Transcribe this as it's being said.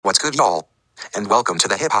up, y'all? And welcome to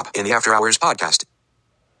the Hip Hop in the After Hours podcast.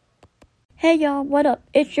 Hey y'all, what up?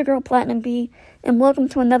 It's your girl Platinum B, and welcome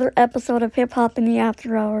to another episode of Hip Hop in the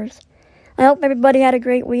After Hours. I hope everybody had a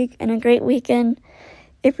great week and a great weekend.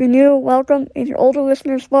 If you're new, welcome. If you're older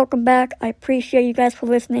listeners, welcome back. I appreciate you guys for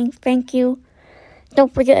listening. Thank you.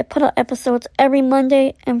 Don't forget, I put out episodes every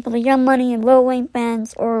Monday, and for the Young Money and Lil Wayne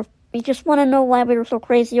fans, or if you just want to know why we were so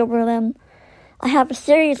crazy over them, I have a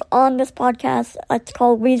series on this podcast. It's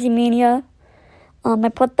called Weezy Mania. I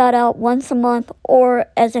put that out once a month, or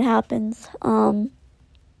as it happens. Y'all,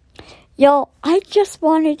 I just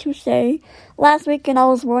wanted to say, last weekend I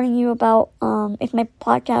was warning you about if my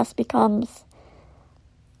podcast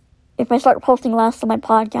if I start posting less on my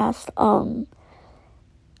podcast,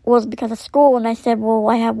 was because of school, and I said, well,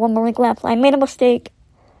 I have one more week left. I made a mistake.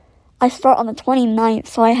 I start on the 29th,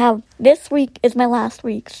 so this week is my last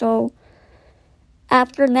week, so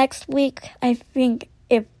after next week, I think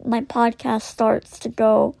if my podcast starts to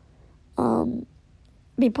go,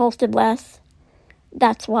 be posted less,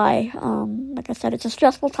 that's why. Like I said, it's a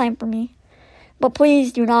stressful time for me. But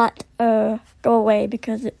please do not go away,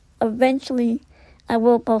 because eventually I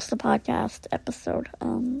will post a podcast episode.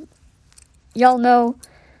 Y'all know,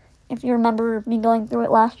 if you remember me going through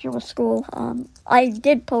it last year with school, I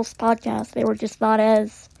did post podcasts. They were just not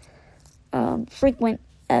as frequent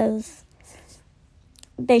as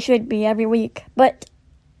they should be every week. But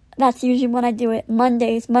that's usually when I do it.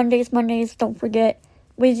 Mondays, don't forget.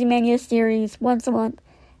 Weezy Mania series, once a month.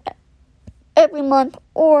 Every month,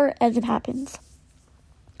 or as it happens.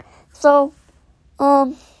 So,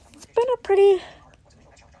 it's been a pretty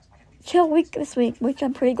chill week this week, which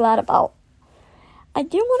I'm pretty glad about. I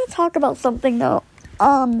do want to talk about something, though.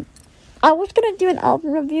 I was going to do an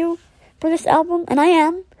album review for this album, and I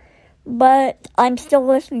am. But I'm still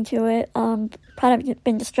listening to it. Probably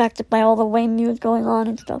been distracted by all the Wayne news going on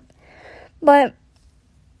and stuff. But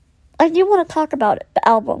I do want to talk about it, the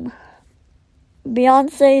album.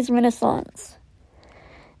 Beyonce's Renaissance.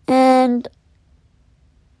 And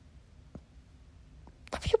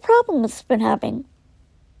a few problems it's been having.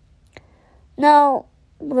 Now,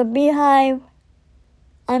 the Beehive,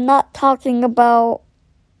 I'm not talking about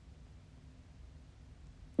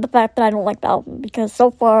the fact that I don't like the album, because so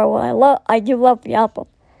far I do love the album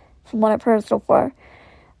from what I've heard so far.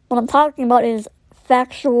 What I'm talking about is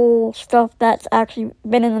factual stuff that's actually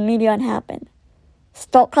been in the media and happened. So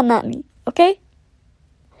don't come at me, okay?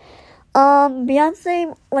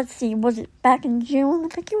 Beyonce, let's see, was it back in June? I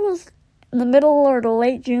think it was in the middle or the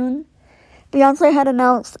late June. Beyonce had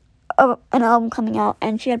announced an album coming out,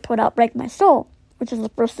 and she had put out Break My Soul, which is the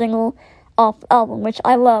first single off the album, which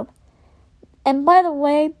I love. And by the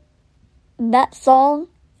way, that song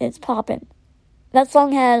is poppin'. That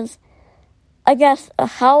song has, I guess, a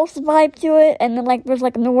house vibe to it, and then there's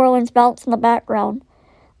a New Orleans bounce in the background.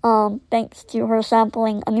 Thanks to her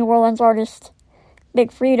sampling a New Orleans artist,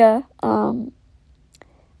 Big Frida.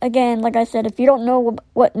 Again, like I said, if you don't know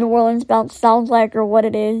what New Orleans bounce sounds like or what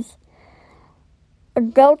it is,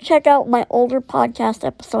 go check out my older podcast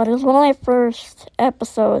episode. It was one of my first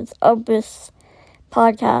episodes of this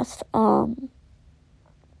podcast,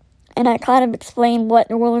 and I kind of explained what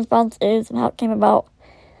New Orleans bounce is and how it came about.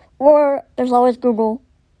 Or there's always Google,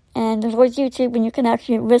 and there's always YouTube, and you can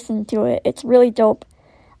actually listen to it. It's really dope.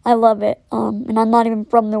 I love it, and I'm not even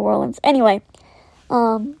from New Orleans. Anyway,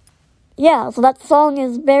 yeah, so that song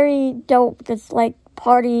is very dope. It's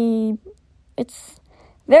party, it's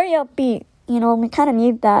very upbeat, and we kind of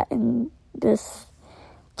need that in this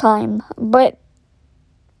time. But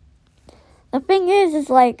the thing is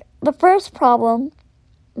the first problem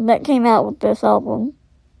that came out with this album,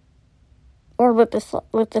 or with this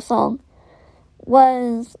song,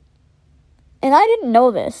 was, and I didn't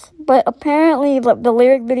know this, but apparently the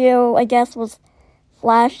lyric video, I guess, was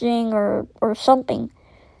flashing or something.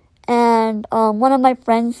 And one of my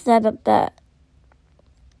friends said that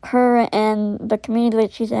her and the community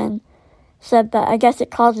that she's in said that I guess it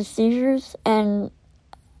causes seizures, and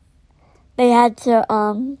they had to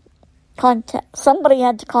somebody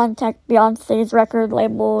had to contact Beyonce's record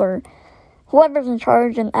label or whoever's in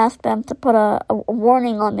charge and ask them to put a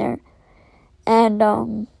warning on there.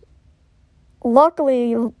 And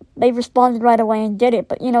luckily they responded right away and did it.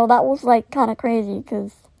 But that was kind of crazy,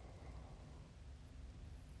 because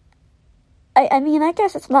I mean, I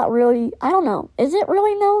guess it's not really, I don't know. Is it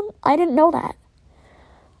really known? I didn't know that.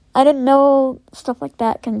 I didn't know stuff like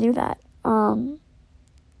that can do that. It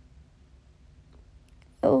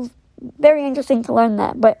was very interesting to learn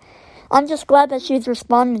that, but I'm just glad that she's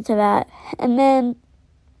responded to that. And then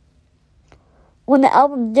when the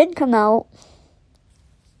album did come out,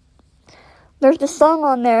 there's this song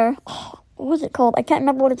on there. Oh, what was it called? I can't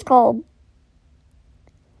remember what it's called.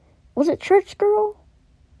 Was it Church Girl?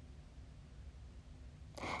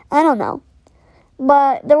 I don't know.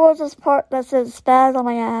 But there was this part that says spaz on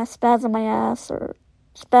my ass, or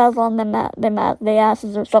spaz on the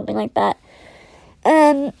asses, or something like that.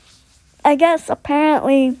 And I guess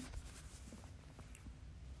apparently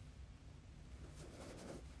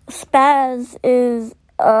spaz is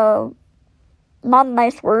not a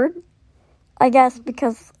nice word. I guess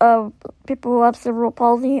because of people who have cerebral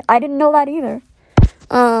palsy. I didn't know that either.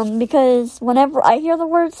 Because whenever I hear the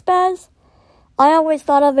word spaz, I always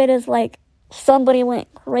thought of it as like somebody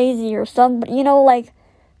went crazy or somebody, like,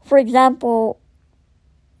 for example,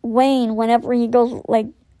 Wayne, whenever he goes like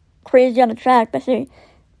crazy on the track, they say,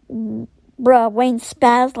 bruh, Wayne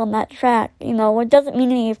spazzed on that track. It doesn't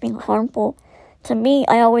mean anything harmful. To me,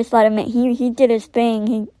 I always thought it meant he did his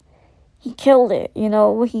thing. He killed it.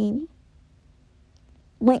 He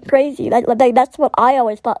went crazy. That's what I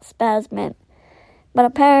always thought spaz meant. But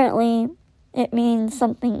apparently, it means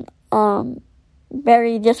something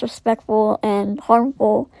very disrespectful and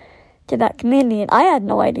harmful to that community, and I had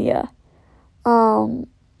no idea. And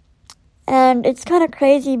it's kind of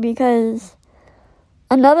crazy because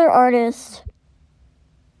another artist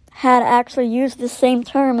had actually used the same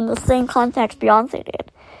term in the same context Beyonce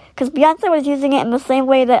did. Because Beyonce was using it in the same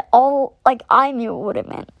way that I knew what it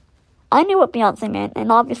meant. I knew what Beyonce meant,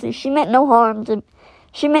 and obviously she meant no harm.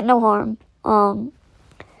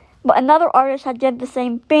 But another artist had did the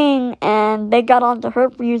same thing, and they got onto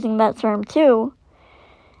her for using that term too.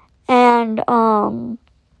 And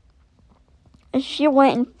she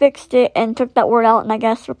went and fixed it and took that word out and I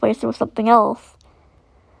guess replaced it with something else.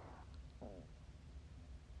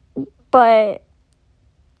 But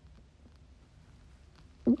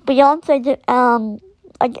Beyonce did,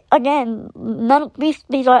 again, none of these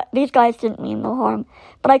guys didn't mean no harm.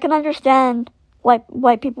 But I can understand why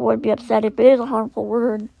people would be upset if it is a harmful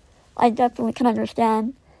word. I definitely can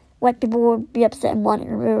understand why people would be upset and want it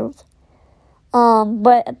removed.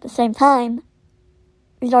 But at the same time,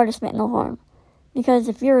 these artists meant no harm. Because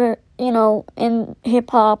if you're, in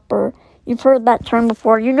hip-hop or you've heard that term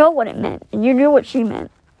before, you know what it meant. And you knew what she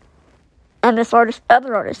meant. And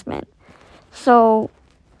other artist meant. So,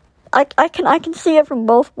 I can see it from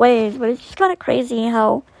both ways, but it's just kind of crazy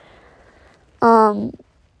how,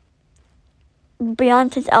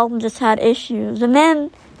 Beyonce's album just had issues. And then,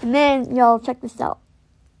 y'all, check this out.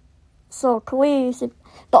 So, Khalees,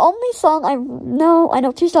 the only song I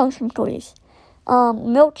know 2 songs from Khalees.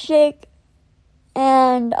 Milkshake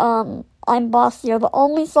and, I'm Bossy are the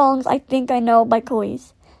only songs I think I know by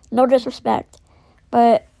Khalees. No disrespect.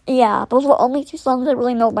 But, yeah, those are the only 2 songs I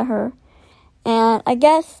really know by her. And I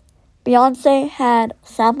guess Beyonce had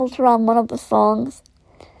sampled her on one of the songs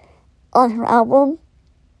on her album.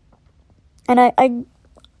 And I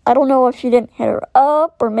don't know if she didn't hit her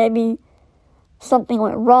up, or maybe something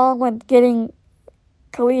went wrong with getting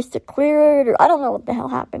Khalees to clear it, or I don't know what the hell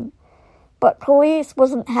happened. But Khalees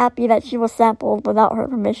wasn't happy that she was sampled without her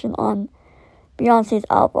permission on Beyonce's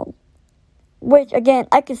album. Which, again,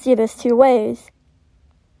 I could see this 2 ways.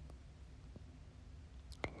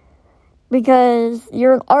 Because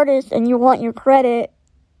you're an artist and you want your credit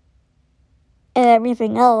and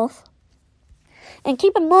everything else. And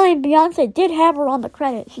keep in mind, Beyonce did have her on the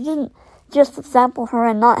credit. She didn't just sample her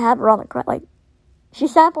and not have her on the credit. She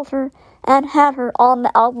sampled her and had her on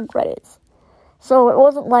the album credits. So it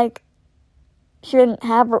wasn't like she didn't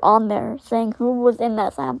have her on there saying who was in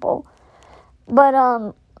that sample. But,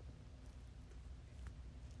 I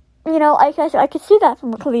could see that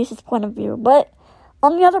from Khalees' point of view. But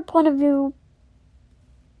on the other point of view,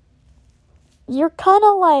 you're kind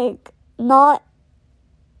of not,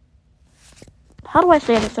 how do I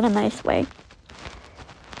say this in a nice way?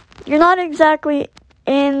 You're not exactly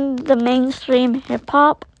in the mainstream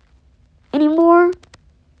hip-hop anymore,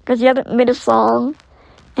 because you haven't made a song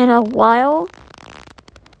in a while.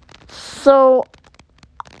 So,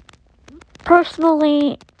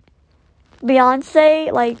 personally,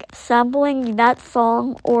 Beyonce, sampling that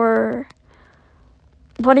song or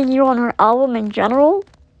putting you on her album in general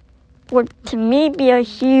would, to me, be a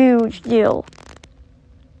huge deal.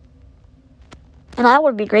 And I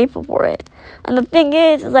would be grateful for it. And the thing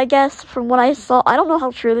is I guess from what I saw, I don't know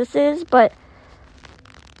how true this is, but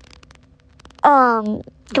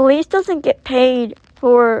Khalees doesn't get paid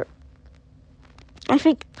for, I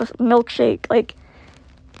think, the Milkshake.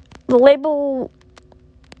 The label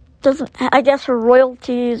doesn't, I guess her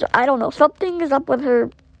royalties, I don't know, something is up with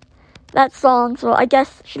that song, so I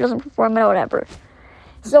guess she doesn't perform it or whatever.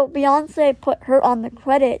 So Beyonce put her on the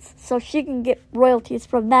credits so she can get royalties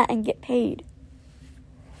from that and get paid.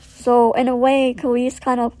 So, in a way, Kelis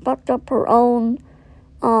kind of fucked up her own,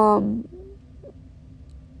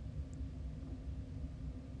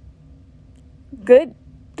 good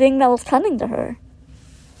thing that was coming to her.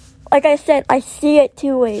 Like I said, I see it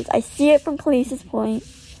two ways. I see it from Kelis's point,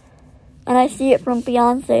 and I see it from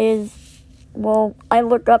Beyonce's, well, I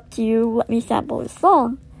look up to you, let me sample this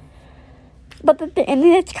song. But and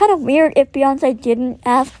it's kind of weird if Beyonce didn't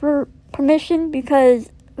ask for permission,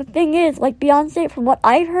 because the thing is, like, Beyonce, from what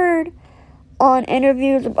I've heard on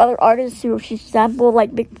interviews of other artists who she sampled,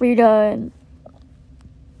 like Big Freedia and,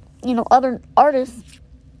 you know, other artists,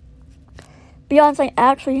 Beyonce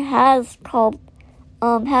actually has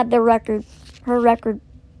had her record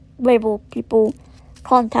label people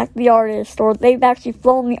contact the artist, or they've actually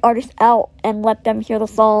flown the artist out and let them hear the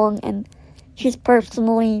song, and she's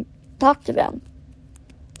personally talked to them.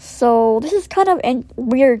 So this is kind of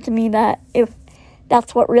weird to me that if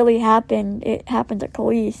that's what really happened, it happened to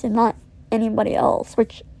Kelis and not anybody else,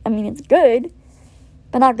 which, I mean, it's good,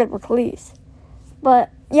 but not good for Kelis. But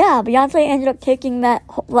yeah, Beyonce ended up taking that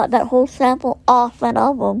whole sample off that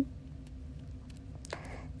album.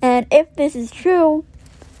 And if this is true,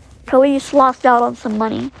 Kelis lost out on some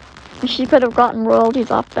money. She could have gotten royalties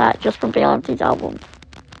off that just from Beyonce's album.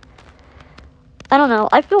 I don't know.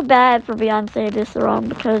 I feel bad for Beyonce this around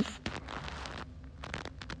because,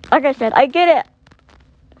 like I said, I get it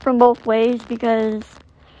from both ways, because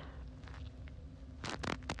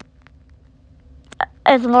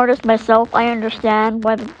as an artist myself, I understand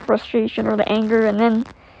why the frustration or the anger, and then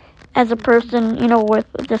as a person, you know, with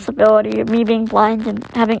a disability, me being blind and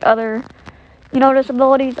having other, you know,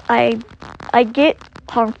 disabilities, I get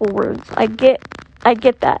harmful words. I get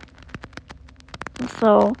that.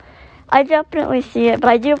 So I definitely see it, but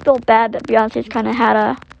I do feel bad that Beyonce's kind of had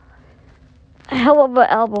a hell of an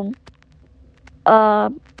album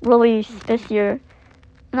release this year.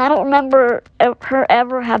 And I don't remember her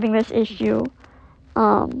ever having this issue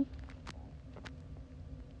in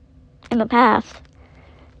the past.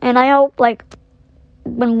 And I hope, like,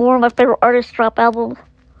 when more of my favorite artists drop albums,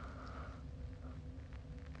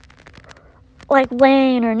 like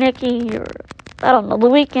Wayne or Nicki or, I don't know, The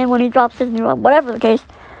Weeknd when he drops his new album, whatever the case,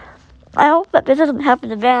 I hope that this doesn't happen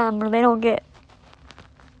to them, or they don't get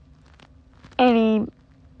any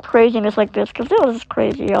craziness like this, because it was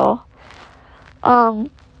crazy, y'all.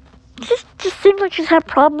 Just seems like she's had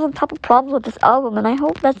problems on top of problems with this album, and I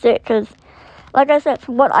hope that's it, because, like I said,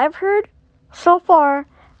 from what I've heard so far,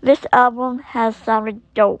 this album has sounded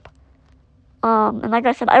dope. And like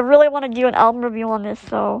I said, I really want to do an album review on this,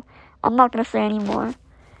 so I'm not going to say anymore.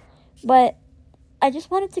 But I just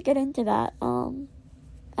wanted to get into that.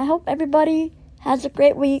 I hope everybody has a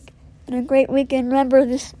great week and a great weekend. Remember,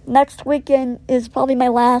 this next weekend is probably my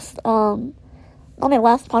last, not my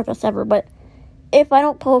last podcast ever, but if I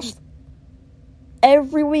don't post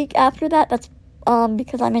every week after that, that's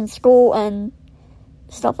because I'm in school and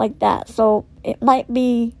stuff like that. So it might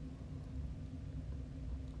be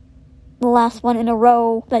the last one in a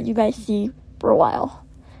row that you guys see for a while.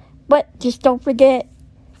 But just don't forget,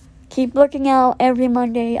 keep looking out every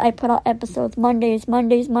Monday. I put out episodes Mondays.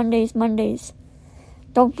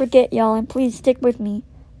 Don't forget, y'all, and please stick with me.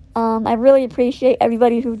 I really appreciate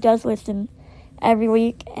everybody who does listen every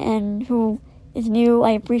week and who is new.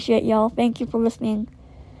 I appreciate y'all. Thank you for listening.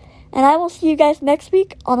 And I will see you guys next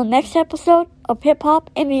week on the next episode of Hip Hop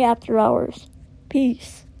in the After Hours.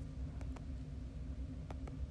 Peace.